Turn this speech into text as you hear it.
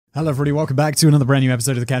Hello everybody, welcome back to another brand new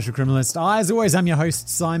episode of The Casual Criminalist. As always, I'm your host,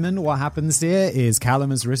 Simon. What happens here is Callum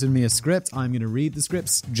has written me a script. I'm going to read the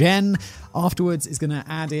scripts. Jen, afterwards, is going to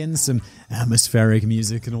add in some atmospheric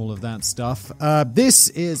music and all of that stuff. This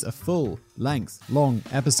is a full-length, long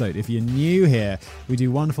episode. If you're new here, we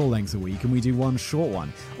do one full length a week and we do one short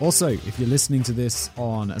one. Also, if you're listening to this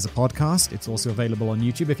as a podcast, it's also available on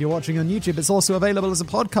YouTube. If you're watching on YouTube, it's also available as a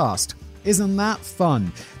podcast. Isn't that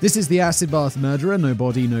fun? This is the Acid Bath Murderer, No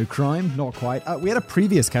Body, No Crime. Not quite. We had a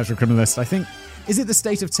previous Casual Criminalist, I think. Is it the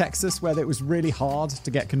state of Texas where it was really hard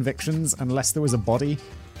to get convictions unless there was a body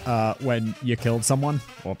when you killed someone?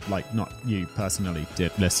 Or, like, not you personally,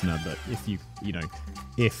 dear listener, but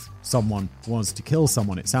if someone was to kill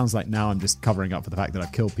someone, it sounds like now I'm just covering up for the fact that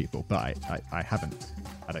I've killed people, but I haven't,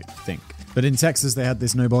 I don't think. But in Texas, they had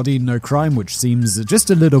this No Body, No Crime, which seems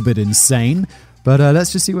just a little bit insane. But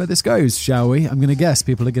let's just see where this goes, shall we? I'm going to guess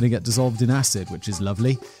people are going to get dissolved in acid, which is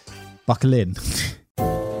lovely. Buckle in.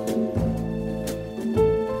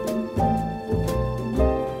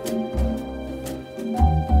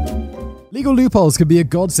 Legal loopholes can be a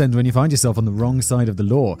godsend when you find yourself on the wrong side of the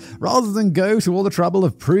law. Rather than go to all the trouble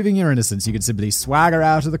of proving your innocence, you could simply swagger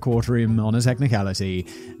out of the courtroom on a technicality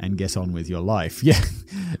and get on with your life. Yeah,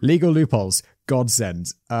 legal loopholes, godsend.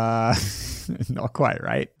 Not quite,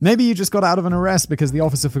 right? Maybe you just got out of an arrest because the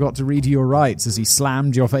officer forgot to read you your rights as he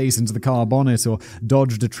slammed your face into the car bonnet, or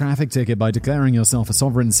dodged a traffic ticket by declaring yourself a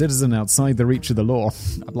sovereign citizen outside the reach of the law.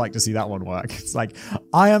 I'd like to see that one work. It's like,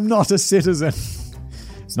 I am not a citizen.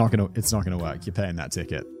 It's not gonna work. You're paying that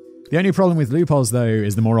ticket. The only problem with loopholes, though,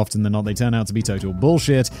 is that more often than not they turn out to be total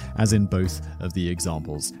bullshit, as in both of the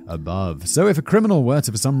examples above. So if a criminal were to,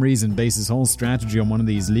 for some reason, base his whole strategy on one of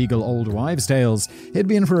these legal old wives' tales, he'd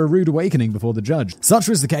be in for a rude awakening before the judge. Such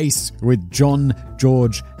was the case with John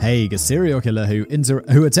George Haigh, a serial killer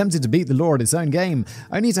who attempted to beat the law at its own game,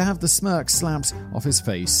 only to have the smirk slapped off his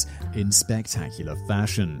face in spectacular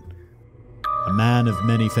fashion. A man of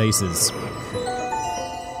many faces.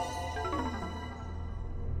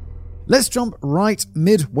 Let's jump right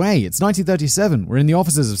midway. It's 1937. We're in the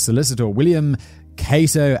offices of Solicitor William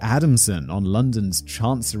Cato Adamson on London's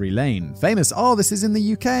Chancery Lane. Famous. Oh, this is in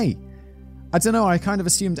the UK. I don't know. I kind of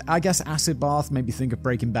assumed, I guess Acid Bath made me think of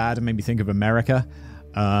Breaking Bad and made me think of America.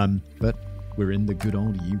 But we're in the good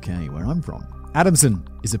old UK, where I'm from. Adamson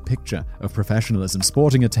is a picture of professionalism,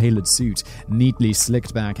 sporting a tailored suit, neatly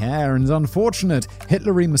slicked back hair, and an unfortunate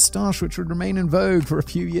Hitlery moustache which would remain in vogue for a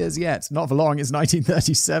few years yet. Not for long, it's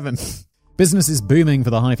 1937. Business is booming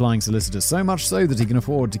for the high-flying solicitor, so much so that he can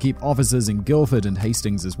afford to keep offices in Guildford and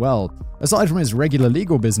Hastings as well. Aside from his regular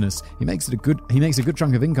legal business, he makes a good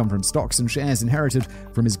chunk of income from stocks and shares inherited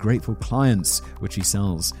from his grateful clients, which he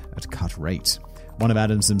sells at cut rate. One of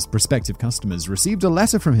Adamson's prospective customers received a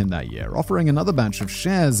letter from him that year offering another batch of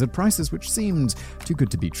shares at prices which seemed too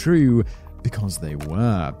good to be true, because they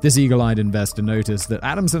were. This eagle-eyed investor noticed that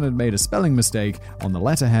Adamson had made a spelling mistake on the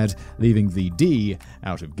letterhead, leaving the D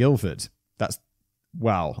out of Guildford.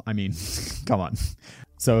 Wow, I mean, come on.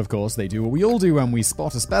 So, of course, they do what we all do when we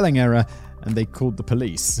spot a spelling error, and they called the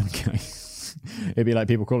police. Okay. It'd be like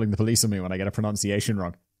people calling the police on me when I get a pronunciation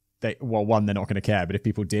wrong. One, they're not going to care, but if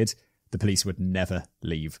people did, the police would never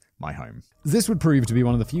leave my home. This would prove to be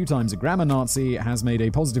one of the few times a grammar Nazi has made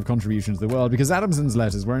a positive contribution to the world, because Adamson's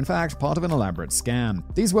letters were in fact part of an elaborate scam.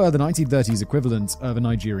 These were the 1930s equivalent of a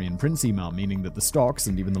Nigerian prince email, meaning that the stocks,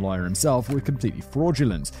 and even the lawyer himself, were completely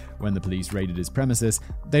fraudulent. When the police raided his premises,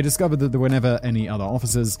 they discovered that there were never any other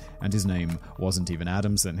officers, and his name wasn't even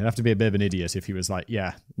Adamson. He'd have to be a bit of an idiot if he was like,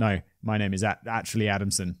 yeah, no, my name is actually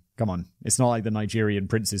Adamson. Come on. It's not like the Nigerian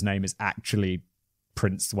prince's name is actually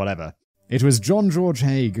Prince whatever. It was John George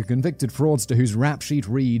Haigh, a convicted fraudster whose rap sheet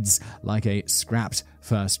reads like a scrapped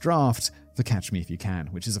first draft for Catch Me If You Can,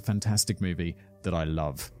 which is a fantastic movie that I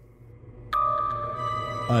love.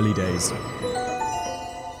 Early days.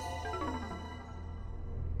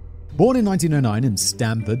 Born in 1909 in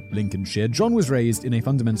Stamford, Lincolnshire, John was raised in a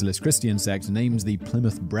fundamentalist Christian sect named the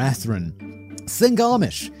Plymouth Brethren. Think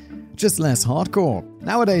Amish, just less hardcore.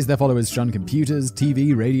 Nowadays, their followers shun computers,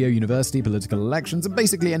 TV, radio, university, political elections, and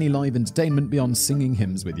basically any live entertainment beyond singing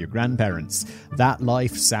hymns with your grandparents. That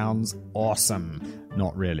life sounds awesome.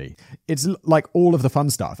 Not really. It's like all of the fun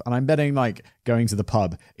stuff, and I'm betting like going to the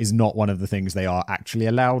pub is not one of the things they are actually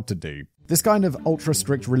allowed to do. This kind of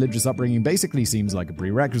ultra-strict religious upbringing basically seems like a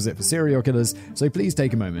prerequisite for serial killers, so please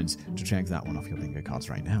take a moment to check that one off your bingo cards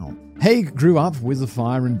right now. Haig grew up with the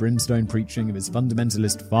fire and brimstone preaching of his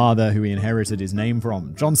fundamentalist father, who he inherited his name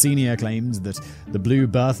from. John Sr. claimed that the blue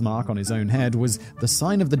birthmark on his own head was the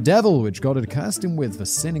sign of the devil, which God had cursed him with for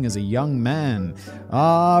sinning as a young man.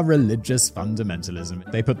 Ah, religious fundamentalism.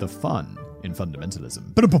 They put the fun in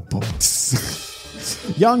fundamentalism.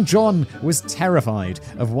 Young John was terrified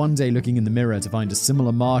of one day looking in the mirror to find a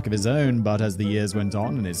similar mark of his own, but as the years went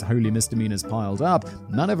on and his holy misdemeanors piled up,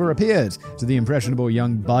 none ever appeared. To the impressionable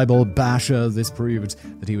young Bible basher, this proved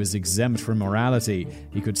that he was exempt from morality.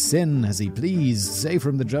 He could sin as he pleased, safe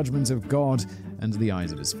from the judgment of God and the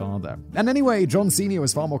eyes of his father. And anyway, John Sr.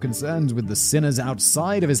 was far more concerned with the sinners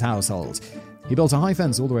outside of his household. He built a high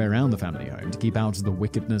fence all the way around the family home to keep out the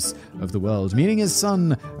wickedness of the world, meaning his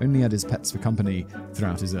son only had his pets for company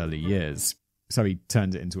throughout his early years. So he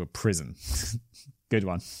turned it into a prison. Good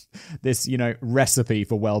one. This, recipe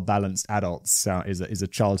for well-balanced adults is a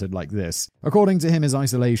childhood like this. According to him, his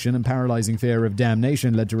isolation and paralyzing fear of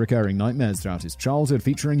damnation led to recurring nightmares throughout his childhood,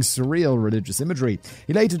 featuring surreal religious imagery.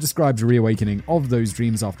 He later described a reawakening of those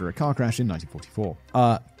dreams after a car crash in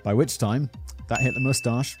 1944. By which time, that Hitler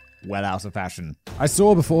mustache well out of fashion. I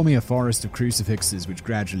saw before me a forest of crucifixes which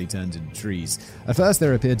gradually turned into trees. At first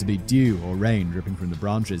there appeared to be dew or rain dripping from the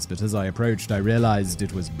branches, but as I approached I realized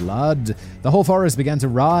it was blood. The whole forest began to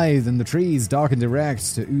writhe and the trees, dark and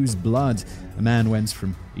direct, to ooze blood. A man went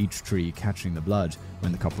from each tree catching the blood.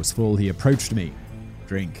 When the cup was full, he approached me.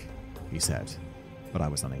 "Drink," he said, but I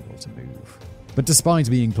was unable to move. But despite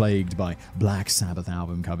being plagued by Black Sabbath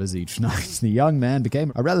album covers each night, the young man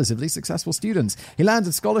became a relatively successful student. He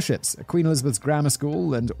landed scholarships at Queen Elizabeth's Grammar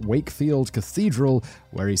School and Wakefield Cathedral,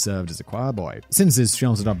 where he served as a choir boy. Since his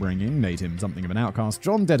sheltered upbringing made him something of an outcast,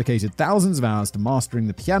 John dedicated thousands of hours to mastering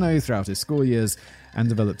the piano throughout his school years and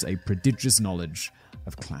developed a prodigious knowledge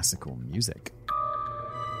of classical music.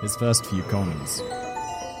 His first few cons.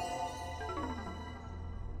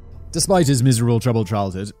 Despite his miserable, troubled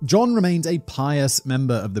childhood, John remained a pious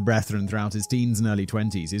member of the Brethren throughout his teens and early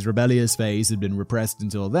 20s. His rebellious phase had been repressed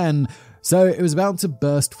until then, so it was about to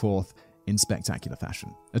burst forth in spectacular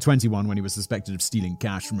fashion. At 21, when he was suspected of stealing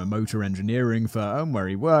cash from a motor engineering firm where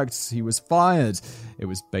he worked, he was fired. It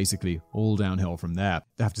was basically all downhill from there.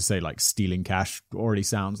 I have to say, stealing cash already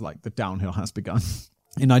sounds like the downhill has begun.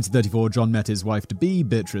 In 1934, John met his wife-to-be,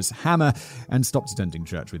 Beatrice Hammer, and stopped attending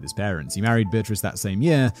church with his parents. He married Beatrice that same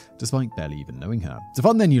year, despite barely even knowing her. To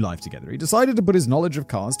fund their new life together, he decided to put his knowledge of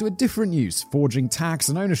cars to a different use, forging tax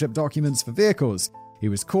and ownership documents for vehicles. He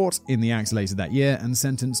was caught in the act later that year and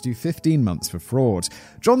sentenced to 15 months for fraud.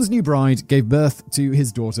 John's new bride gave birth to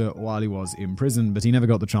his daughter while he was in prison, but he never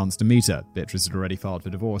got the chance to meet her. Beatrice had already filed for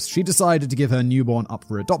divorce. She decided to give her newborn up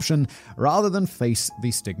for adoption rather than face the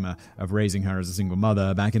stigma of raising her as a single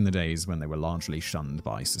mother back in the days when they were largely shunned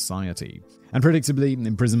by society. And predictably,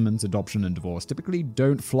 imprisonment, adoption, and divorce typically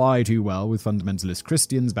don't fly too well with fundamentalist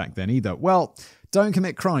Christians back then either. Well, don't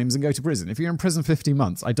commit crimes and go to prison. If you're in prison 15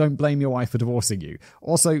 months, I don't blame your wife for divorcing you.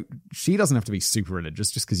 Also, she doesn't have to be super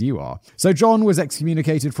religious just because you are. So John was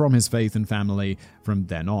excommunicated from his faith and family from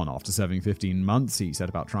then on. After serving 15 months, he set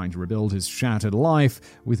about trying to rebuild his shattered life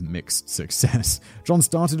with mixed success. John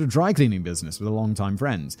started a dry cleaning business with a longtime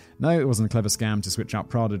friend. No, it wasn't a clever scam to switch out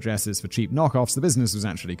Prada dresses for cheap knockoffs. The business was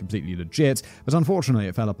actually completely legit, but unfortunately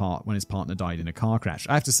it fell apart when his partner died in a car crash.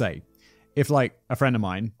 I have to say, if, a friend of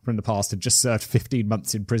mine from the past had just served 15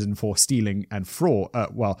 months in prison for stealing and fraud,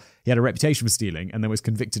 he had a reputation for stealing and then was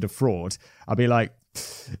convicted of fraud, I'd be like,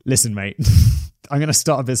 listen, mate, I'm going to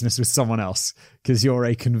start a business with someone else because you're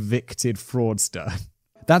a convicted fraudster.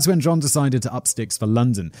 That's when John decided to up sticks for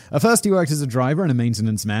London. At first, he worked as a driver and a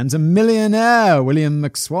maintenance man to millionaire William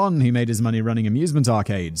McSwan, who made his money running amusement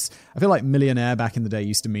arcades. I feel like millionaire back in the day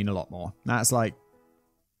used to mean a lot more. That's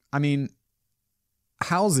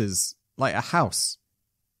houses. Like a house.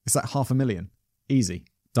 It's like $500,000. Easy.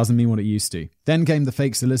 Doesn't mean what it used to. Then came the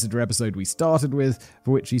fake solicitor episode we started with,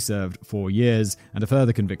 for which he served 4 years, and a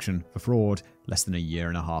further conviction for fraud less than a year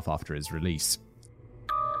and a half after his release.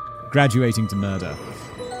 Graduating to murder.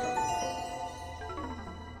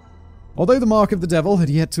 Although the mark of the devil had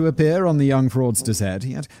yet to appear on the young fraudster's head,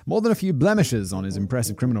 he had more than a few blemishes on his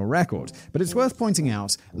impressive criminal record. But it's worth pointing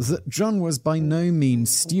out that John was by no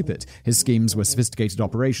means stupid. His schemes were sophisticated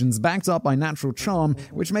operations backed up by natural charm,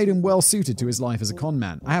 which made him well suited to his life as a con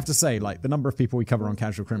man. I have to say, the number of people we cover on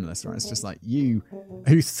Casual Criminalist, right? It's just you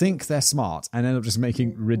who think they're smart and end up just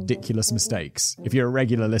making ridiculous mistakes. If you're a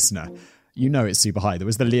regular listener, you know it's super high. There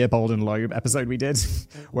was the Leopold and Loeb episode we did,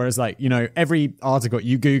 whereas like, you know, every article,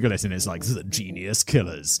 you Google it and it's like, the genius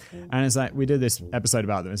killers. And it's like, we did this episode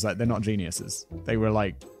about them. It's like, they're not geniuses. They were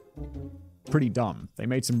like pretty dumb. They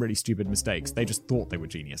made some really stupid mistakes. They just thought they were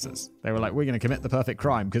geniuses. They were like, we're going to commit the perfect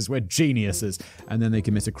crime because we're geniuses. And then they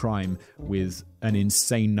commit a crime with an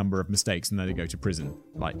insane number of mistakes and then they go to prison.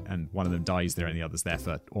 Like, and one of them dies there and the other's there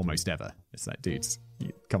for almost ever. It's like, dudes,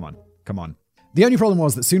 come on. The only problem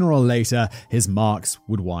was that sooner or later, his marks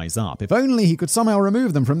would wise up. If only he could somehow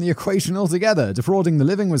remove them from the equation altogether. Defrauding the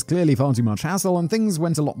living was clearly far too much hassle, and things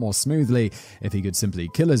went a lot more smoothly if he could simply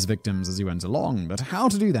kill his victims as he went along. But how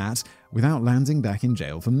to do that without landing back in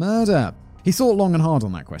jail for murder? He thought long and hard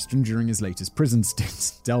on that question during his latest prison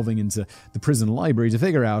stint, delving into the prison library to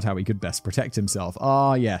figure out how he could best protect himself.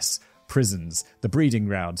 Ah, yes, prisons, the breeding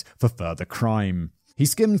grounds for further crime. He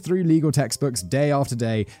skimmed through legal textbooks day after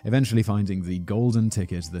day, eventually finding the golden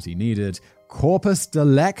ticket that he needed. Corpus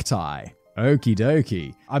delicti. Okie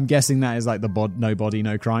dokie. I'm guessing that is like the no body,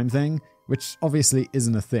 no crime thing, which obviously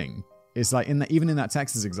isn't a thing. It's like, even in that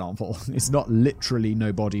Texas example, it's not literally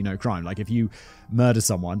no body, no crime. Like if you murder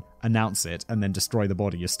someone, announce it, and then destroy the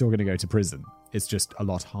body, you're still going to go to prison. It's just a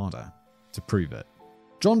lot harder to prove it.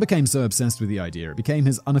 John became so obsessed with the idea, it became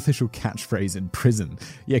his unofficial catchphrase in prison.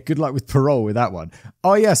 Yeah, good luck with parole with that one.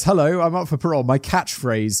 Oh yes, hello, I'm up for parole. My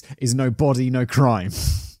catchphrase is no body, no crime.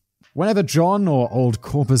 Whenever John, or old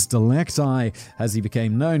Corpus Delicti, as he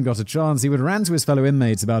became known, got a chance, he would rant to his fellow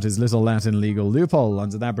inmates about his little Latin legal loophole.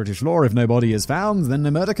 Under that British law, if no body is found, then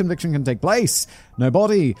no murder conviction can take place. No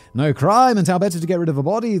body, no crime, and how better to get rid of a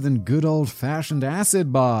body than good old-fashioned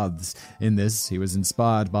acid baths. In this, he was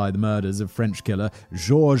inspired by the murders of French killer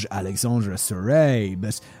Georges Alexandre Sauret,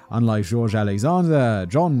 but unlike Georges Alexandre,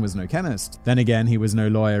 John was no chemist. Then again, he was no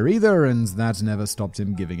lawyer either, and that never stopped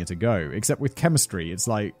him giving it a go. Except with chemistry, it's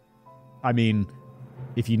like, I mean,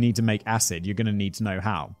 if you need to make acid, you're going to need to know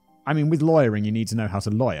how. I mean, with lawyering, you need to know how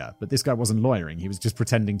to lawyer, but this guy wasn't lawyering. He was just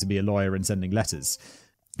pretending to be a lawyer and sending letters.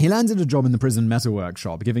 He landed a job in the prison metal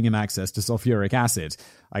workshop, giving him access to sulfuric acid.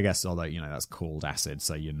 I guess, although, that's called acid,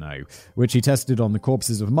 so you know. Which he tested on the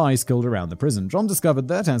corpses of mice killed around the prison. John discovered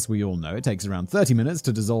that, as we all know, it takes around 30 minutes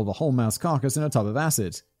to dissolve a whole mouse carcass in a tub of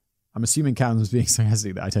acid. I'm assuming Callum was being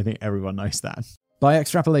sarcastic there. I don't think everyone knows that. By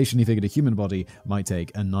extrapolation, he figured a human body might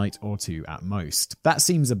take a night or two at most. That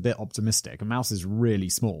seems a bit optimistic. A mouse is really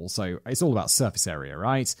small, so it's all about surface area,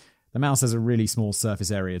 right? The mouse has a really small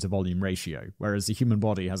surface area to volume ratio, whereas the human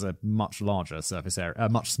body has a much larger surface area,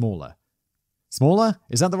 much smaller. Smaller?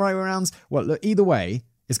 Is that the right way around? Well, look, either way,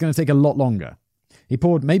 it's going to take a lot longer. He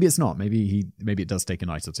poured, maybe it's not, maybe it does take a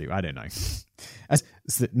night or two, I don't know.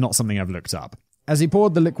 It's not something I've looked up. As he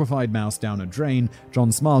poured the liquefied mouse down a drain,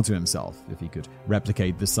 John smiled to himself. If he could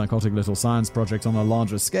replicate this psychotic little science project on a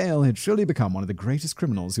larger scale, he'd surely become one of the greatest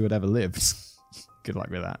criminals who had ever lived. Good luck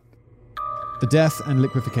with that. The death and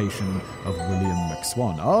liquefaction of William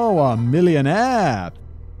McSwan. Oh, a millionaire!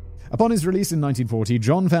 Upon his release in 1940,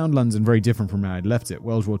 John found London very different from how he'd left it.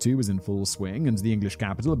 World War II was in full swing, and the English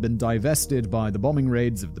capital had been divested by the bombing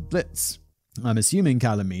raids of the Blitz. I'm assuming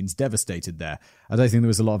Callum means devastated there. I don't think there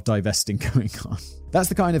was a lot of divesting going on. That's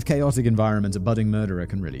the kind of chaotic environment a budding murderer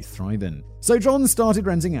can really thrive in. So John started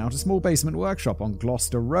renting out a small basement workshop on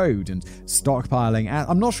Gloucester Road and stockpiling.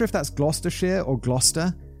 I'm not sure if that's Gloucestershire or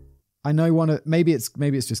Gloucester. I know maybe it's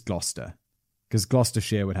just Gloucester, because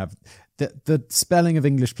Gloucestershire would have the spelling of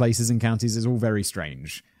English places and counties is all very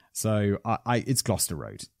strange. So it's Gloucester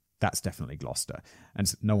Road. That's definitely Gloucester.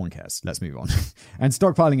 And no one cares. Let's move on. And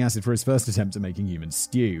stockpiling acid for his first attempt at making human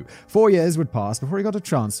stew. 4 years would pass before he got a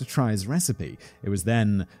chance to try his recipe. It was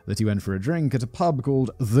then that he went for a drink at a pub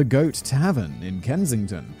called The Goat Tavern in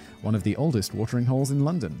Kensington, one of the oldest watering holes in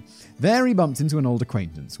London. There he bumped into an old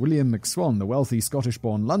acquaintance, William McSwan, the wealthy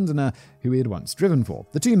Scottish-born Londoner who he had once driven for.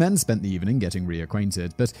 The two men spent the evening getting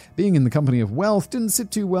reacquainted, but being in the company of wealth didn't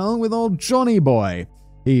sit too well with old Johnny Boy.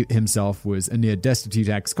 He himself was a near-destitute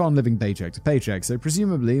ex-con living paycheck to paycheck, so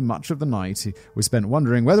presumably much of the night was spent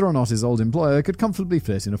wondering whether or not his old employer could comfortably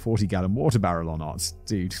fit in a 40-gallon water barrel or not.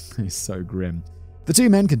 Dude, it's so grim. The two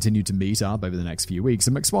men continued to meet up over the next few weeks,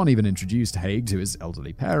 and McSwan even introduced Haig to his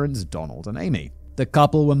elderly parents, Donald and Amy. The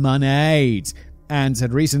couple were moneyed and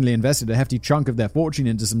had recently invested a hefty chunk of their fortune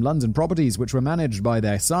into some London properties which were managed by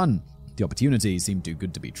their son. The opportunity seemed too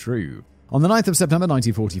good to be true. On the 9th of September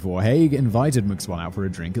 1944, Haig invited McSwan out for a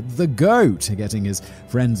drink at The Goat, getting his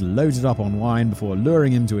friends loaded up on wine before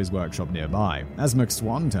luring him to his workshop nearby. As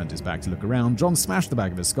McSwan turned his back to look around, John smashed the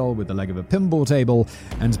back of his skull with the leg of a pinball table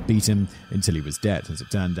and beat him until he was dead. As it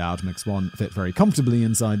turned out, McSwan fit very comfortably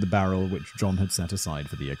inside the barrel which John had set aside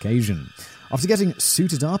for the occasion. After getting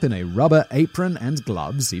suited up in a rubber apron and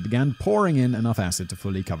gloves, he began pouring in enough acid to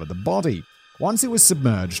fully cover the body. Once it was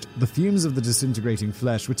submerged, the fumes of the disintegrating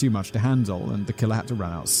flesh were too much to handle, and the killer had to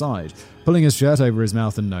run outside. Pulling his shirt over his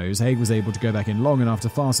mouth and nose, Haig was able to go back in long enough to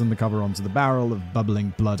fasten the cover onto the barrel of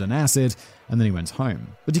bubbling blood and acid, and then he went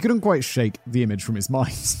home. But he couldn't quite shake the image from his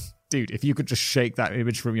mind. Dude, if you could just shake that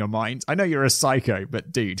image from your mind. I know you're a psycho,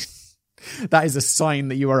 but dude, that is a sign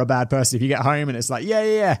that you are a bad person. If you get home and it's like,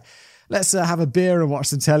 yeah, let's have a beer and watch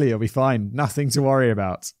some telly, you'll be fine. Nothing to worry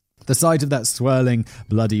about. The sight of that swirling,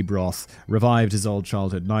 bloody broth revived his old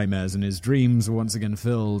childhood nightmares, and his dreams were once again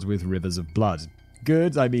filled with rivers of blood.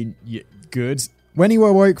 Good? I mean, good? When he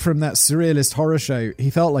awoke from that surrealist horror show,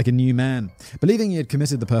 he felt like a new man. Believing he had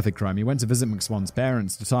committed the perfect crime, he went to visit McSwan's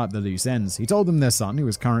parents to tie up the loose ends. He told them their son, who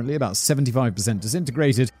was currently about 75%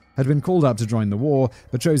 disintegrated, had been called up to join the war,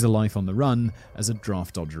 but chose a life on the run as a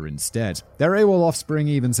draft dodger instead. Their AWOL offspring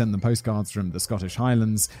even sent them postcards from the Scottish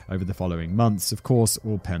Highlands over the following months, of course,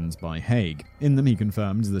 all penned by Haig. In them, he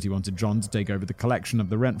confirmed that he wanted John to take over the collection of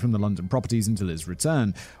the rent from the London properties until his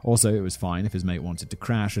return. Also, it was fine if his mate wanted to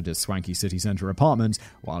crash at his swanky city centre apartment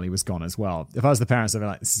while he was gone as well. If I was the parents, I'd be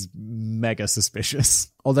like, this is mega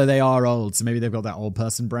suspicious. Although they are old, so maybe they've got that old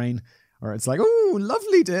person brain. Or it's like, oh,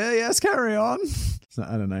 lovely dear, yes, carry on. So,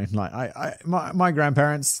 I don't know, like my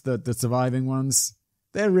grandparents, the surviving ones,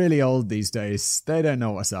 they're really old these days. They don't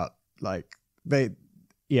know what's up. Like, they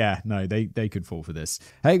could fall for this.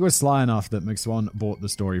 Haig was sly enough that McSwan bought the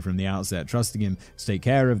story from the outset, trusting him to take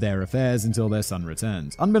care of their affairs until their son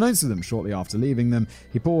returned. Unbeknownst to them, shortly after leaving them,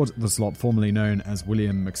 he poured the slop formerly known as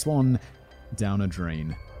William McSwan down a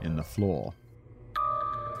drain in the floor.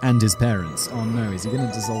 And his parents. Oh no, is he going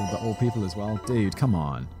to dissolve the old people as well? Dude, come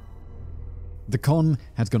on. The con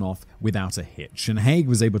had gone off without a hitch, and Haig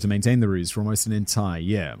was able to maintain the ruse for almost an entire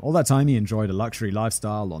year. All that time, he enjoyed a luxury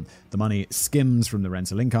lifestyle on the money skimmed from the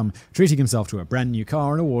rental income, treating himself to a brand new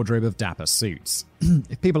car and a wardrobe of dapper suits.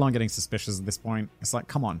 If people aren't getting suspicious at this point, it's like,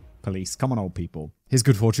 come on, police, come on, old people. His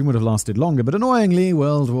good fortune would have lasted longer, but annoyingly,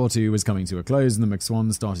 World War II was coming to a close, and the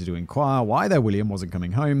McSwans started to inquire why their William wasn't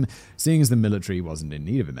coming home, seeing as the military wasn't in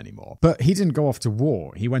need of him anymore. But he didn't go off to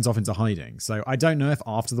war, he went off into hiding. So I don't know if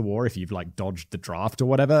after the war, if you've dodged the draft or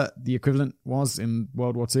whatever the equivalent was in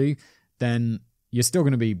World War II, then you're still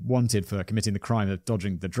going to be wanted for committing the crime of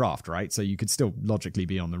dodging the draft, right? So you could still logically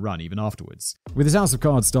be on the run even afterwards. With his house of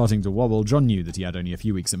cards starting to wobble, John knew that he had only a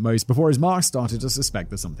few weeks at most before his marks started to suspect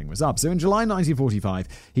that something was up. So in July 1945,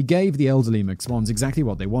 he gave the elderly McSwans exactly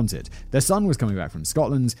what they wanted. Their son was coming back from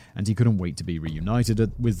Scotland, and he couldn't wait to be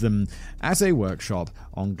reunited with them at a workshop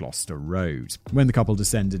on Gloucester Road. When the couple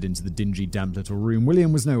descended into the dingy, damp little room,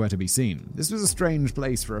 William was nowhere to be seen. This was a strange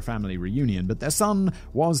place for a family reunion, but their son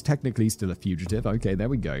was technically still a fugitive. Okay, there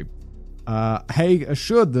we go. Haig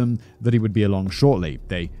assured them that he would be along shortly.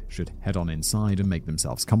 They should head on inside and make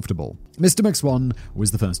themselves comfortable. Mr. McSwan was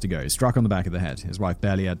the first to go, struck on the back of the head. His wife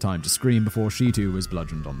barely had time to scream before she too was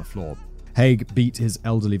bludgeoned on the floor. Haig beat his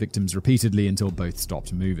elderly victims repeatedly until both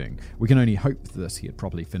stopped moving. We can only hope that he had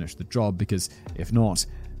properly finished the job, because if not,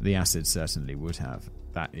 the acid certainly would have.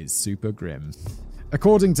 That is super grim.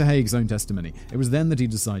 According to Haig's own testimony, it was then that he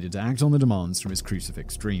decided to act on the demands from his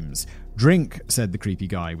crucifix dreams. Drink, said the creepy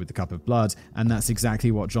guy with the cup of blood, and that's exactly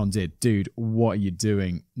what John did. Dude, what are you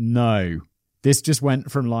doing? No. This just went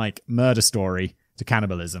from murder story to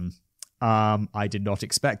cannibalism. I did not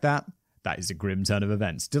expect that. That is a grim turn of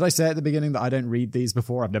events. Did I say at the beginning that I don't read these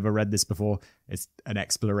before? I've never read this before. It's an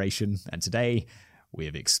exploration, and today we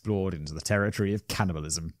have explored into the territory of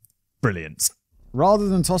cannibalism. Brilliant. Rather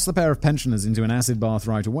than toss the pair of pensioners into an acid bath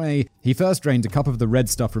right away, he first drained a cup of the red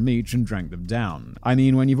stuff from each and drank them down. I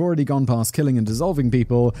mean, when you've already gone past killing and dissolving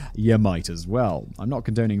people, you might as well. I'm not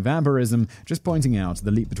condoning vampirism, just pointing out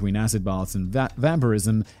the leap between acid baths and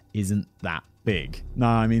vampirism isn't that big.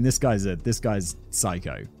 Nah, I mean, this guy's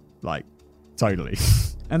psycho. Totally.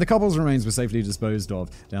 And the couple's remains were safely disposed of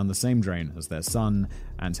down the same drain as their son,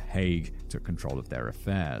 and Haig took control of their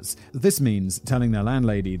affairs. This means telling their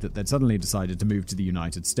landlady that they'd suddenly decided to move to the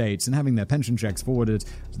United States and having their pension checks forwarded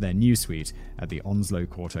to their new suite at the Onslow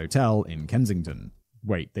Court Hotel in Kensington.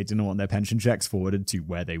 Wait, they didn't want their pension checks forwarded to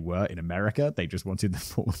where they were in America? They just wanted them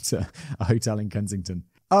forwarded to a hotel in Kensington.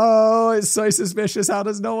 Oh, it's so suspicious. How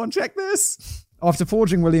does no one check this? After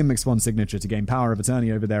forging William McSwan's signature to gain power of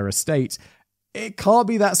attorney over their estate, It can't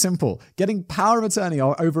be that simple. Getting power of attorney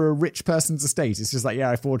over a rich person's estate is just like, yeah,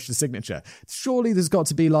 I forged a signature. Surely there's got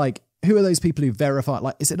to be like, who are those people who verify?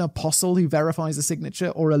 Like, is it an apostle who verifies a signature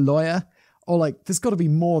or a lawyer? Or like, there's got to be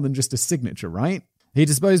more than just a signature, right? He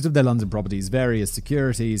disposed of their London properties, various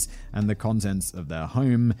securities, and the contents of their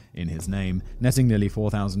home in his name, netting nearly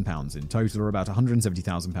 £4,000 in total, or about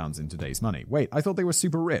 £170,000 in today's money. Wait, I thought they were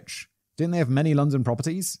super rich. Didn't they have many London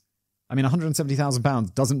properties? I mean,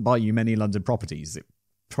 £170,000 doesn't buy you many London properties. It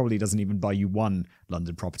probably doesn't even buy you one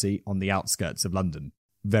London property on the outskirts of London.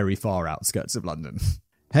 Very far outskirts of London.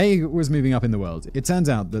 Haig was moving up in the world. It turns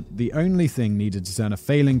out that the only thing needed to turn a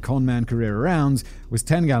failing conman career around was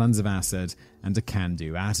 10 gallons of acid and a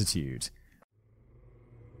can-do attitude.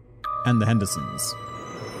 And the Hendersons.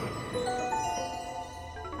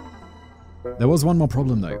 There was one more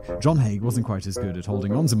problem though. John Haig wasn't quite as good at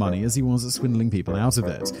holding on to money as he was at swindling people out of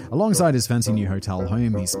it. Alongside his fancy new hotel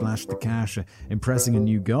home, he splashed the cash, impressing a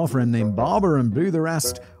new girlfriend named Barbara, and blew the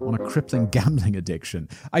rest on a crippling gambling addiction.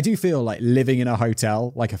 I do feel like living in a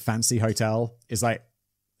hotel, like a fancy hotel, is like,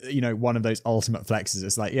 you know, one of those ultimate flexes.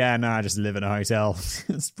 It's like, yeah, no, I just live in a hotel.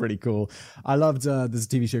 It's pretty cool. I loved, there's a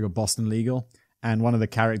TV show called Boston Legal, and one of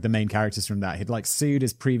the main characters from that, he'd like sued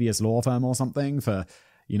his previous law firm or something for,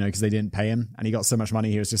 you know, because they didn't pay him, and he got so much money,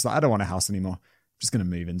 he was just like, I don't want a house anymore. I'm just going to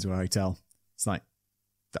move into a hotel. It's like,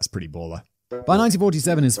 that's pretty baller. By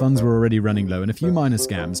 1947, his funds were already running low, and a few minor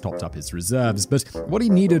scams topped up his reserves, but what he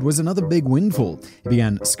needed was another big windfall. He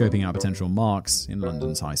began scoping out potential marks in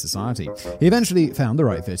London's high society. He eventually found the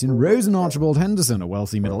right fit in Rose and Archibald Henderson, a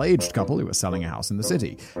wealthy middle-aged couple who were selling a house in the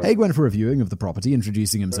city. Haig went for a viewing of the property,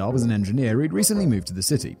 introducing himself as an engineer who'd recently moved to the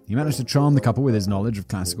city. He managed to charm the couple with his knowledge of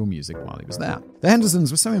classical music while he was there. The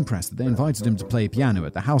Hendersons were so impressed that they invited him to play piano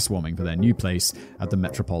at the housewarming for their new place at the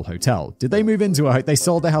Metropole Hotel. Did they move into they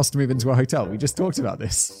sold their house to move into a hotel? We just talked about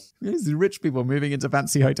this. These rich people moving into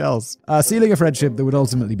fancy hotels. Sealing a friendship that would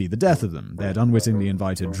ultimately be the death of them. They had unwittingly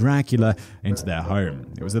invited Dracula into their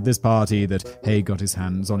home. It was at this party that Haig got his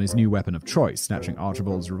hands on his new weapon of choice, snatching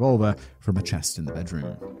Archibald's revolver from a chest in the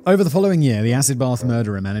bedroom. Over the following year, the acid bath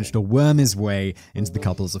murderer managed to worm his way into the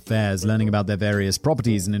couple's affairs, learning about their various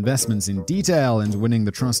properties and investments in detail and winning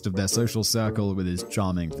the trust of their social circle with his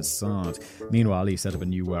charming facade. Meanwhile, he set up a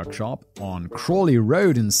new workshop on Crawley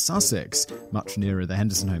Road in Sussex, much nearer the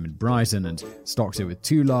Henderson home in Brighton, and stocked it with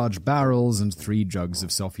 2 large barrels and 3 jugs of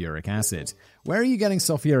sulfuric acid. Where are you getting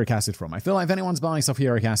sulfuric acid from? I feel like if anyone's buying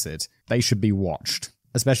sulfuric acid, they should be watched.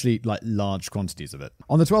 Especially, like, large quantities of it.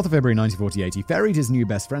 On the 12th of February 1948, he ferried his new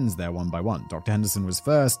best friends there one by one. Dr. Henderson was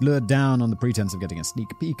first, lured down on the pretense of getting a sneak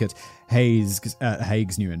peek at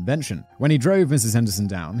Haig's new invention. When he drove Mrs. Henderson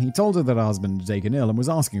down, he told her that her husband had taken ill and was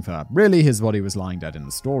asking for her. Really, his body was lying dead in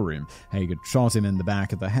the storeroom. Haig had shot him in the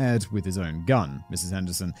back of the head with his own gun. Mrs.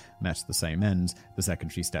 Henderson met the same end the second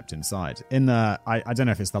she stepped inside. I don't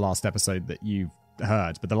know if it's the last episode that you've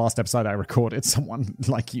heard, but the last episode I recorded, someone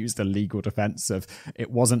used a legal defense of,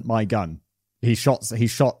 it wasn't my gun. He shot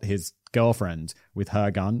his girlfriend with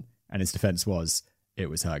her gun, and his defense was, it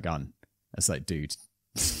was her gun. It's like, dude,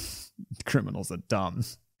 criminals are dumb.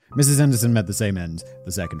 Mrs. Henderson met the same end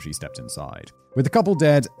the second she stepped inside. With the couple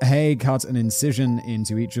dead, Haig cut an incision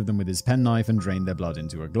into each of them with his penknife and drained their blood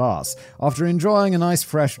into a glass. After enjoying a nice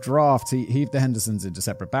fresh draft, he heaved the Hendersons into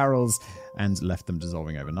separate barrels and left them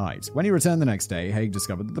dissolving overnight. When he returned the next day, Haig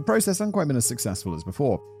discovered that the process hadn't quite been as successful as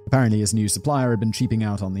before. Apparently, his new supplier had been cheaping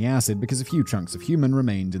out on the acid because a few chunks of human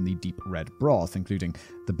remained in the deep red broth, including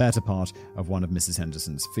the better part of one of Mrs.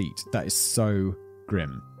 Henderson's feet. That is so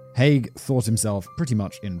grim. Haig thought himself pretty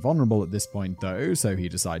much invulnerable at this point, though, so he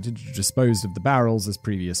decided to dispose of the barrels as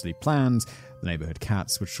previously planned. The neighborhood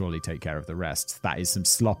cats would surely take care of the rest. That is some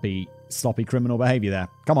sloppy criminal behavior there.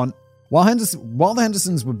 Come on. While the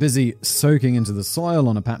Hendersons were busy soaking into the soil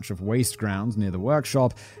on a patch of waste ground near the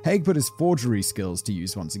workshop, Haig put his forgery skills to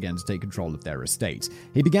use once again to take control of their estate.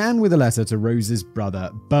 He began with a letter to Rose's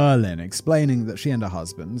brother, Berlin, explaining that she and her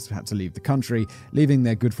husband had to leave the country, leaving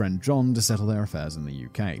their good friend John to settle their affairs in the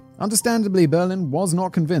UK. Understandably, Berlin was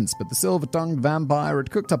not convinced, but the silver-tongued vampire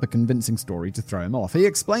had cooked up a convincing story to throw him off. He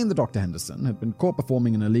explained that Dr. Henderson had been caught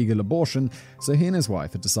performing an illegal abortion, so he and his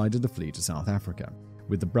wife had decided to flee to South Africa.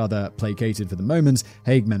 With the brother placated for the moment,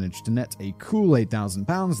 Haig managed to net a cool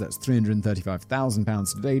 £8,000, that's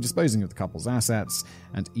 £335,000 today, disposing of the couple's assets,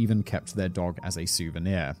 and even kept their dog as a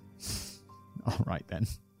souvenir. Alright then,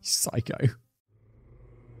 psycho.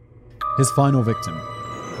 His final victim.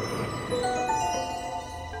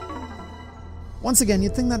 Once again,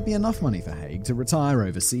 you'd think that'd be enough money for Haig to retire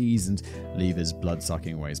overseas and leave his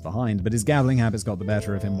blood-sucking ways behind, but his gambling habits got the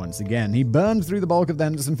better of him once again. He burned through the bulk of the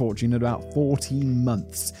Henderson fortune in about 14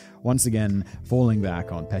 months, once again falling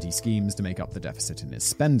back on petty schemes to make up the deficit in his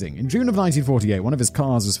spending. In June of 1948, one of his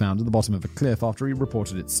cars was found at the bottom of a cliff after he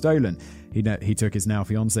reported it stolen. He took his now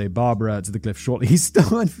fiancée Barbara to the cliff shortly. He's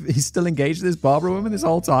still engaged to this Barbara woman this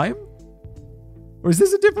whole time? Or is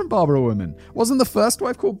this a different Barbara woman? Wasn't the first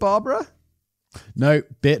wife called Barbara? No,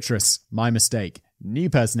 Beatrice. My mistake. New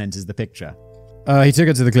person enters the picture. He took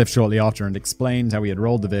her to the cliff shortly after and explained how he had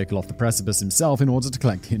rolled the vehicle off the precipice himself in order to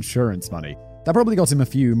collect the insurance money. That probably got him a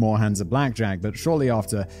few more hands of blackjack, but shortly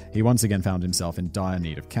after, he once again found himself in dire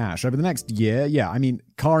need of cash. Over the next year,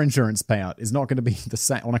 car insurance payout is not going to be the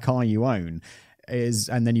same on a car you own,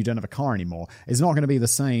 and then you don't have a car anymore. It's not going to be the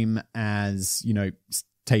same as,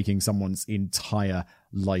 taking someone's entire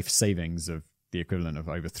life savings of the equivalent of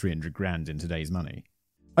over 300 grand in today's money.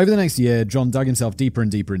 Over the next year, John dug himself deeper and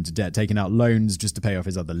deeper into debt, taking out loans just to pay off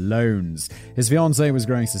his other loans. His fiancée was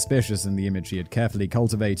growing suspicious, and the image he had carefully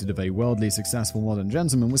cultivated of a worldly successful modern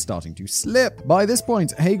gentleman was starting to slip. By this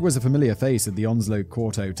point, Haig was a familiar face at the Onslow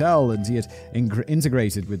Court Hotel, and he had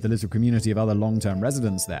integrated with the little community of other long-term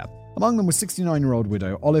residents there. Among them was 69-year-old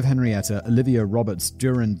widow Olive Henrietta Olivia Roberts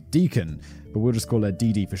Durand Deacon, but we'll just call her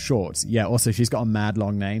Dee Dee for short. Yeah, also she's got a mad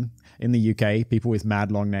long name. In the UK, people with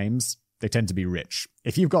mad long names, they tend to be rich.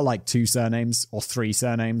 If you've got like 2 surnames or 3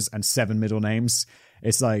 surnames and 7 middle names,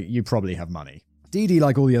 it's like you probably have money. Dee Dee,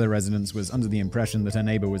 like all the other residents, was under the impression that her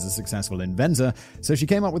neighbor was a successful inventor, so she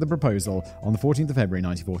came up with a proposal on the 14th of February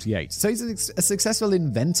 1948. So he's a successful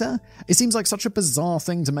inventor? It seems like such a bizarre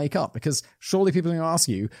thing to make up, because surely people are going to ask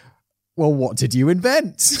you, well, what did you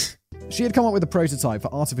invent? She had come up with a prototype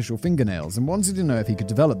for artificial fingernails and wanted to know if he could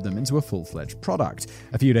develop them into a full-fledged product.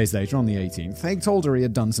 A few days later, on the 18th, Haig told her he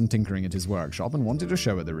had done some tinkering at his workshop and wanted to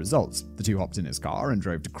show her the results. The two hopped in his car and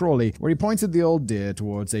drove to Crawley, where he pointed the old dear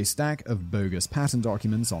towards a stack of bogus patent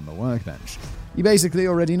documents on the workbench. You basically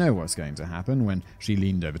already know what's going to happen when she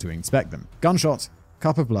leaned over to inspect them. Gunshot,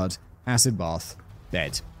 cup of blood, acid bath,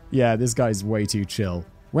 bed. Yeah, this guy's way too chill.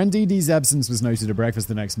 When Dee Dee's absence was noted at breakfast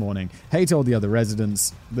the next morning, Hay told the other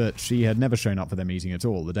residents that she had never shown up for their meeting at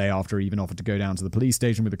all. The day after, he even offered to go down to the police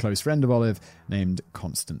station with a close friend of Olive named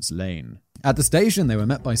Constance Lane. At the station, they were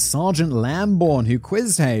met by Sergeant Lambourne, who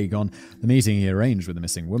quizzed Haig on the meeting he arranged with the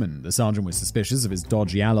missing woman. The sergeant was suspicious of his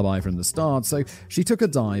dodgy alibi from the start, so she took a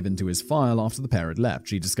dive into his file after the pair had left.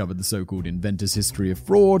 She discovered the so-called inventor's history of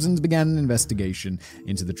fraud and began an investigation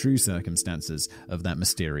into the true circumstances of that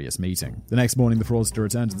mysterious meeting. The next morning, the fraudster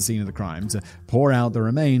returned to the scene of the crime to pour out the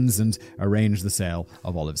remains and arrange the sale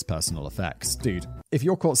of Olive's personal effects. Dude, if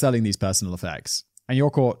you're caught selling these personal effects, and you're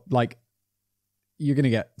caught, you're going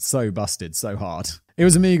to get so busted so hard. It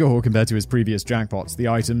was a meager haul compared to his previous jackpots. The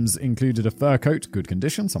items included a fur coat, good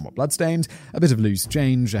condition, somewhat bloodstained, a bit of loose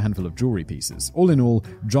change, a handful of jewellery pieces. All in all,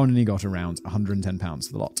 John only got around £110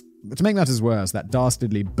 for the lot. But to make matters worse, that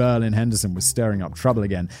dastardly Berlin Henderson was stirring up trouble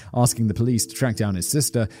again, asking the police to track down his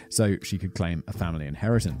sister so she could claim a family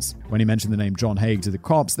inheritance. When he mentioned the name John Haig to the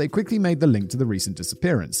cops, they quickly made the link to the recent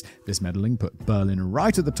disappearance. This meddling put Berlin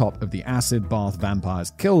right at the top of the acid bath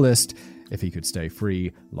vampires kill list if he could stay free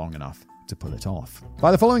long enough to pull it off.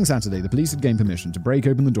 By the following Saturday, the police had gained permission to break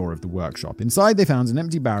open the door of the workshop. Inside, they found an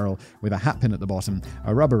empty barrel with a hat pin at the bottom,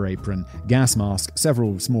 a rubber apron, gas mask,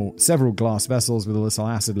 several glass vessels with a little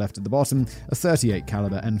acid left at the bottom, a .38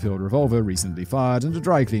 caliber Enfield revolver recently fired, and a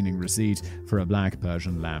dry cleaning receipt for a black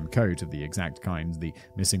Persian lamb coat of the exact kind the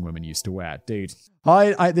missing woman used to wear. Dude,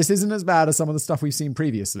 this isn't as bad as some of the stuff we've seen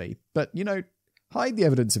previously, but, hide the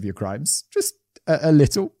evidence of your crimes. Just a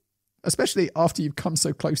little. Especially after you've come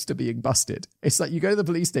so close to being busted. It's like you go to the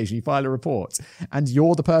police station, you file a report, and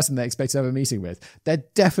you're the person they expect to have a meeting with. They're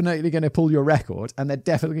definitely going to pull your record, and they're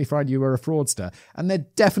definitely find you were a fraudster, and they're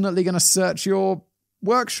definitely going to search your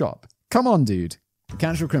workshop. Come on, dude. The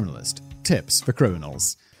Casual Criminalist. Tips for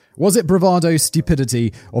criminals. Was it bravado,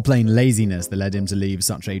 stupidity, or plain laziness that led him to leave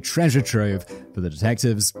such a treasure trove for the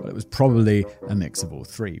detectives? Well, it was probably a mix of all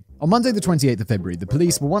three. On Monday the 28th of February, the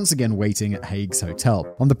police were once again waiting at Haig's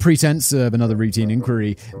hotel. On the pretense of another routine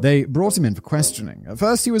inquiry, they brought him in for questioning. At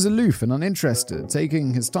first he was aloof and uninterested,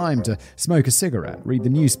 taking his time to smoke a cigarette, read the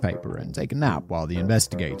newspaper, and take a nap while the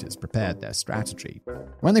investigators prepared their strategy.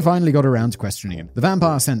 When they finally got around to questioning him, the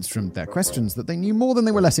vampire sensed from their questions that they knew more than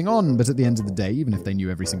they were letting on, but at the end of the day, even if they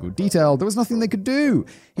knew every single detail, there was nothing they could do.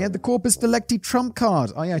 He had the corpus delicti trump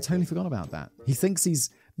card. Oh yeah, I totally forgot about that. He thinks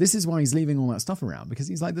this is why he's leaving all that stuff around, because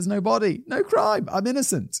he's like, there's no body, no crime, I'm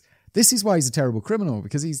innocent. This is why he's a terrible criminal,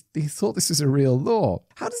 because he thought this was a real law.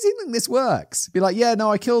 How does he think this works? Be like, yeah,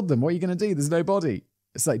 no, I killed them. What are you going to do? There's no body.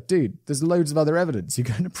 It's like, dude, there's loads of other evidence. You're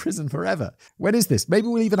going to prison forever. When is this? Maybe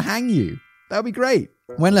we'll even hang you. That would be great.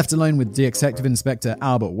 When left alone with Detective Inspector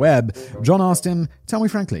Albert Webb, John asked him, tell me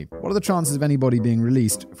frankly, what are the chances of anybody being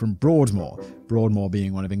released from Broadmoor? Broadmoor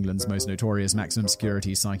being one of England's most notorious maximum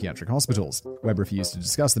security psychiatric hospitals. Webb refused to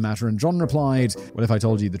discuss the matter, and John replied, well, if I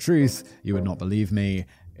told you the truth, you would not believe me.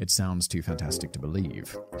 It sounds too fantastic to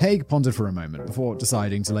believe. Haig pondered for a moment before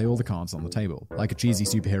deciding to lay all the cards on the table. Like a cheesy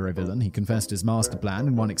superhero villain, he confessed his master plan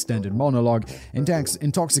in one extended monologue,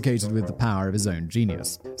 intoxicated with the power of his own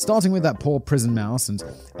genius. Starting with that poor prison mouse and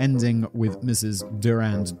ending with Mrs.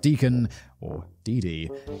 Durand Deacon, or Dee,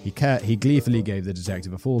 he gleefully gave the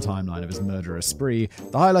detective a full timeline of his murderous spree,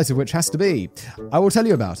 the highlight of which has to be, I will tell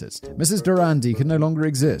you about it. Mrs. Durand Deacon no longer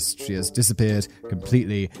exists. She has disappeared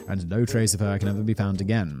completely, and no trace of her can ever be found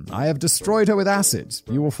again. I have destroyed her with acid.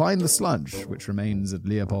 You will find the sludge, which remains at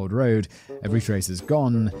Leopold Road. Every trace is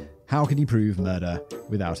gone. How can you prove murder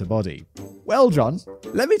without a body? Well, John,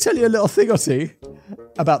 let me tell you a little thing or two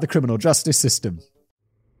about the criminal justice system.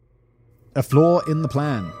 A flaw in the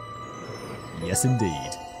plan. Yes,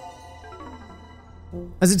 indeed.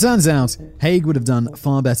 As it turns out, Haig would have done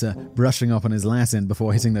far better brushing up on his Latin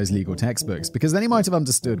before hitting those legal textbooks, because then he might have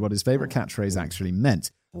understood what his favourite catchphrase actually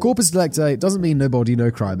meant. Corpus delicti doesn't mean no body,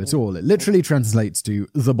 no crime at all. It literally translates to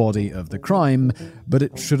the body of the crime, but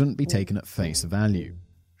it shouldn't be taken at face value.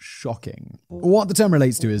 Shocking. What the term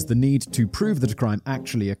relates to is the need to prove that a crime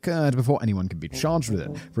actually occurred before anyone can be charged with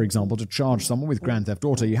it. For example, to charge someone with grand theft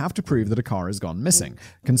auto, you have to prove that a car has gone missing.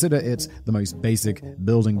 Consider it the most basic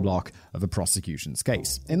building block of a prosecution's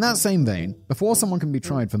case. In that same vein, before someone can be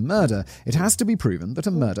tried for murder, it has to be proven that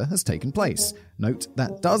a murder has taken place. Note,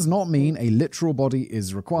 that does not mean a literal body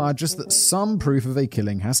is required, just that some proof of a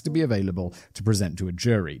killing has to be available to present to a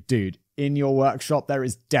jury. Dude, in your workshop, there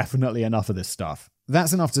is definitely enough of this stuff.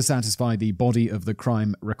 That's enough to satisfy the body of the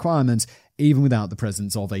crime requirement, even without the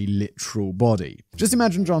presence of a literal body. Just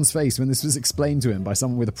imagine John's face when this was explained to him by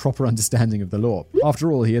someone with a proper understanding of the law.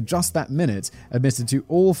 After all, he had just that minute admitted to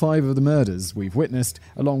all 5 of the murders we've witnessed,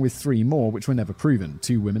 along with 3 more which were never proven,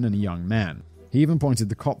 2 women and a young man. He even pointed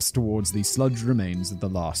the cops towards the sludge remains of the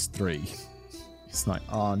last 3. It's like,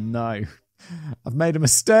 oh no, I've made a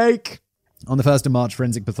mistake. On the 1st of March,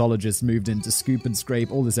 forensic pathologists moved in to scoop and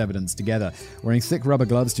scrape all this evidence together. Wearing thick rubber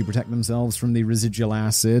gloves to protect themselves from the residual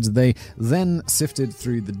acid, they then sifted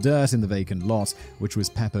through the dirt in the vacant lot, which was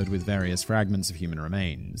peppered with various fragments of human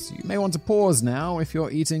remains. You may want to pause now if you're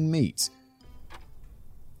eating meat.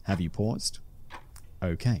 Have you paused?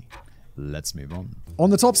 Okay, let's move on. On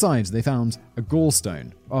the top side, they found a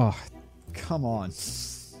gallstone. Oh, come on.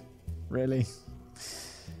 Really?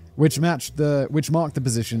 Which marked the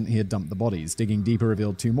position he had dumped the bodies. Digging deeper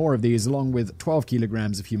revealed 2 more of these, along with 12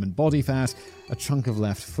 kilograms of human body fat, a chunk of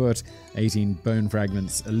left foot, 18 bone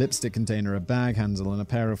fragments, a lipstick container, a bag handle, and a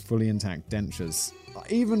pair of fully intact dentures.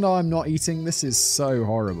 Even though I'm not eating, this is so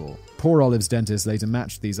horrible. Poor Olive's dentist later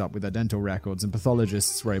matched these up with her dental records, and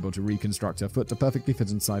pathologists were able to reconstruct her foot to perfectly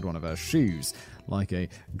fit inside one of her shoes, like a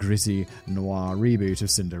gritty noir reboot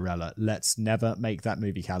of Cinderella. Let's never make that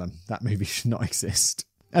movie, Callum. That movie should not exist.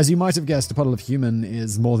 As you might have guessed, a puddle of human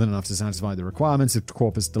is more than enough to satisfy the requirements of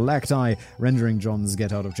corpus delicti, rendering John's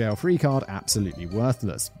get-out-of-jail-free card absolutely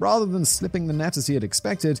worthless. Rather than slipping the net as he had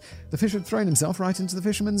expected, the fish had thrown himself right into the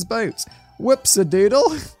fisherman's boat.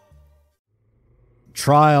 Whoops-a-doodle!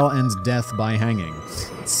 Trial and death by hanging.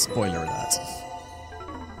 Spoiler alert.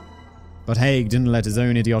 But Haig didn't let his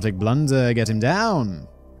own idiotic blunder get him down.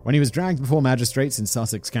 When he was dragged before magistrates in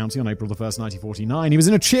Sussex County on April 1st, 1949, he was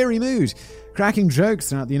in a cheery mood, cracking jokes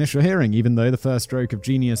throughout the initial hearing. Even though the first stroke of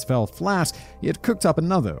genius fell flat, he had cooked up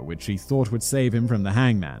another, which he thought would save him from the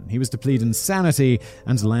hangman. He was to plead insanity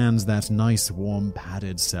and land that nice, warm,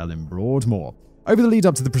 padded cell in Broadmoor. Over the lead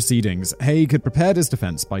up to the proceedings, Haig had prepared his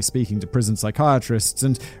defense by speaking to prison psychiatrists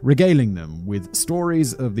and regaling them with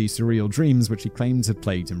stories of the surreal dreams which he claimed had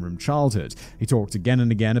plagued him from childhood. He talked again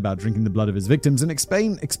and again about drinking the blood of his victims and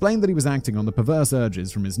explained that he was acting on the perverse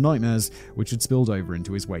urges from his nightmares, which had spilled over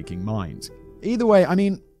into his waking mind. Either way, I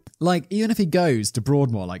mean, even if he goes to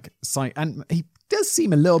Broadmoor, and he does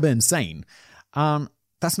seem a little bit insane,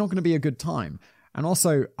 that's not going to be a good time. And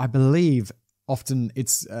also, I believe often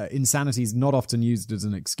it's insanity is not often used as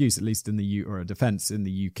an excuse, at least in the or a defense in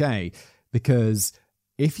the UK, because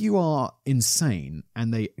if you are insane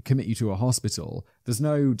and they commit you to a hospital, there's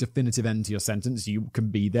no definitive end to your sentence. You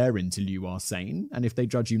can be there until you are sane, and if they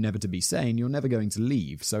judge you never to be sane, you're never going to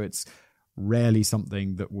leave. So it's rarely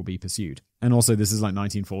something that will be pursued. And also, this is like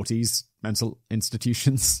 1940s mental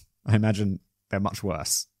institutions. I imagine they're much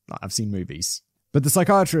worse. I've seen movies. But the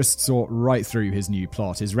psychiatrist saw right through his new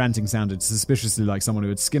plot. His ranting sounded suspiciously like someone who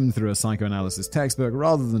had skimmed through a psychoanalysis textbook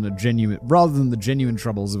rather than the genuine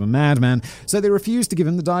troubles of a madman, so they refused to give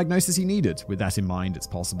him the diagnosis he needed. With that in mind, it's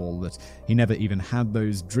possible that he never even had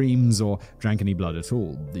those dreams or drank any blood at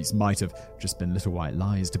all. These might have just been little white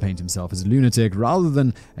lies to paint himself as a lunatic rather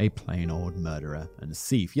than a plain old murderer and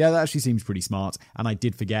thief. Yeah, that actually seems pretty smart, and I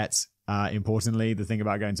did forget. Importantly, the thing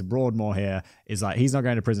about going to Broadmoor here is like he's not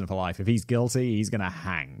going to prison for life. If he's guilty, he's going to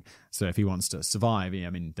hang. So if he wants to survive, I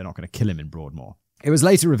mean, they're not going to kill him in Broadmoor. It was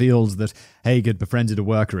later revealed that Haig had befriended a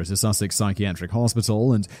worker at a Sussex psychiatric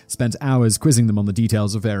hospital and spent hours quizzing them on the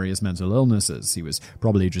details of various mental illnesses. He was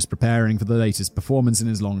probably just preparing for the latest performance in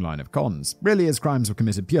his long line of cons. Really, his crimes were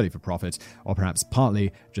committed purely for profit, or perhaps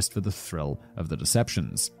partly just for the thrill of the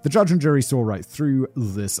deceptions. The judge and jury saw right through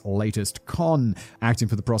this latest con. Acting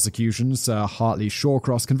for the prosecution, Sir Hartley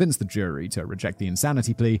Shawcross convinced the jury to reject the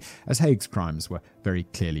insanity plea, as Haig's crimes were very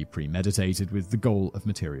clearly premeditated with the goal of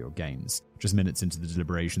material gains. Just minutes into the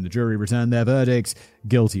deliberation, the jury returned their verdict,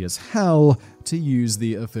 guilty as hell, to use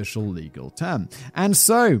the official legal term. And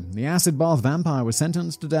so, the acid bath vampire was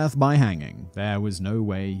sentenced to death by hanging. There was no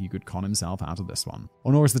way he could con himself out of this one.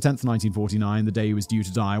 On August 10th, 1949, the day he was due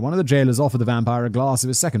to die, one of the jailers offered the vampire a glass of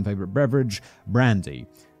his second favourite beverage, brandy.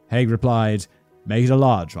 Haig replied, "Make it a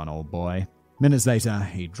large one, old boy." Minutes later,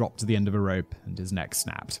 he dropped to the end of a rope and his neck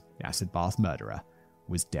snapped. The acid bath murderer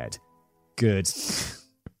was dead. Good.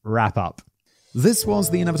 Wrap up. This was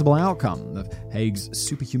the inevitable outcome of Haig's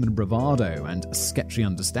superhuman bravado and sketchy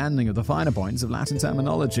understanding of the finer points of Latin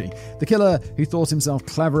terminology. The killer, who thought himself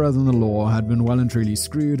cleverer than the law, had been well and truly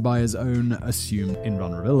screwed by his own assumed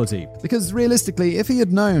invulnerability. Because realistically, if he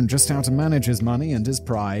had known just how to manage his money and his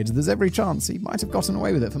pride, there's every chance he might have gotten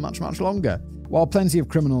away with it for much, much longer. While plenty of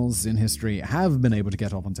criminals in history have been able to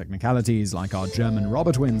get off on technicalities, like our German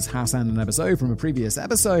robber twins Hassan and Ebeso from a previous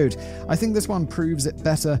episode, I think this one proves it's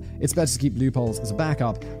better to keep loopholes as a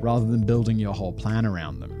backup rather than building your whole plan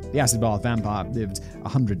around them. The acid bath vampire lived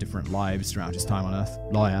 100 different lives throughout his time on Earth: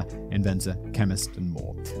 lawyer, inventor, chemist, and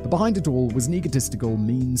more. But behind it all was an egotistical,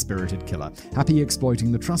 mean-spirited killer, happy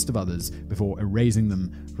exploiting the trust of others before erasing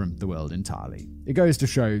them from the world entirely. It goes to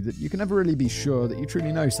show that you can never really be sure that you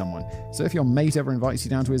truly know someone, so if your mate ever invites you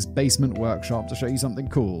down to his basement workshop to show you something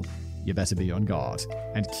cool, you better be on guard.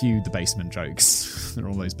 And cue the basement jokes. There are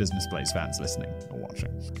all those Business Place fans listening or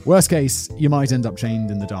watching. Worst case, you might end up chained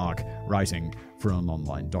in the dark, writing for an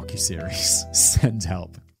online docuseries. Send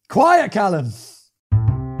help. Quiet, Callum!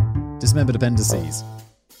 Dismembered appendices.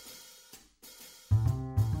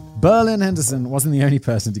 Berlin Henderson wasn't the only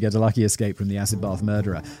person to get a lucky escape from the acid bath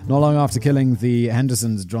murderer. Not long after killing the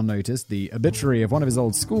Hendersons, John noticed the obituary of one of his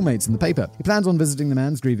old schoolmates in the paper. He planned on visiting the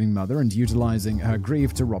man's grieving mother and utilizing her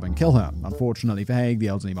grief to rob and kill her. Unfortunately for Haig, the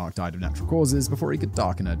elderly Mark died of natural causes before he could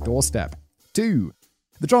darken her doorstep. 2.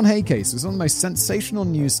 The John Hay case was one of the most sensational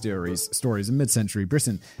news stories in mid-century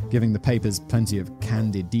Britain, giving the papers plenty of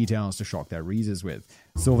candid details to shock their readers with.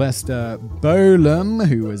 Sylvester Bolam,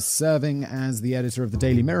 who was serving as the editor of the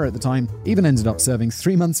Daily Mirror at the time, even ended up serving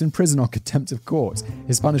 3 months in prison on contempt of court,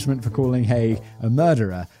 his punishment for calling Hay a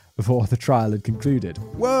murderer before the trial had concluded.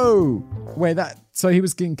 Whoa! Wait, so he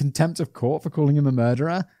was getting contempt of court for calling him a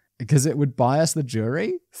murderer? Because it would bias the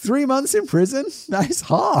jury? 3 months in prison? That is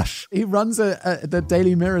harsh. He runs the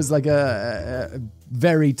Daily Mirror is like a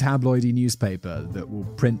very tabloidy newspaper that will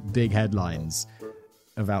print big headlines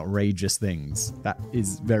of outrageous things. That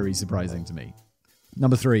is very surprising to me.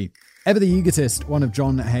 Number 3. Ever the egotist, one of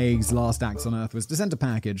John Haig's last acts on Earth was to send a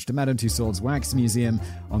package to Madame Tussauds Wax Museum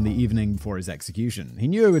on the evening before his execution. He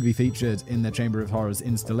knew it would be featured in their Chamber of Horrors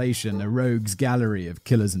installation, a rogues gallery of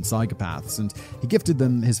killers and psychopaths, and he gifted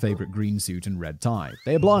them his favourite green suit and red tie.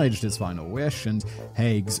 They obliged his final wish, and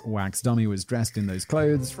Haig's wax dummy was dressed in those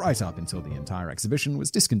clothes right up until the entire exhibition was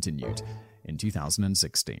discontinued in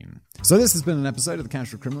 2016. So this has been an episode of The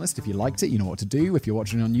Casual Criminalist. If you liked it, you know what to do. If you're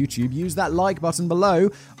watching on YouTube, use that like button below.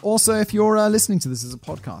 Also, if you're listening to this as a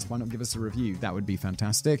podcast, why not give us a review? That would be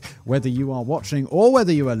fantastic. Whether you are watching or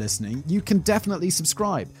whether you are listening, you can definitely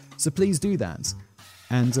subscribe. So please do that.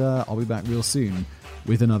 And I'll be back real soon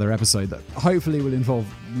with another episode that hopefully will involve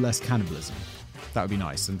less cannibalism. That would be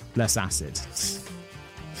nice. And less acid.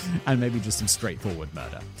 And maybe just some straightforward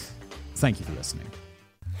murder. Thank you for listening.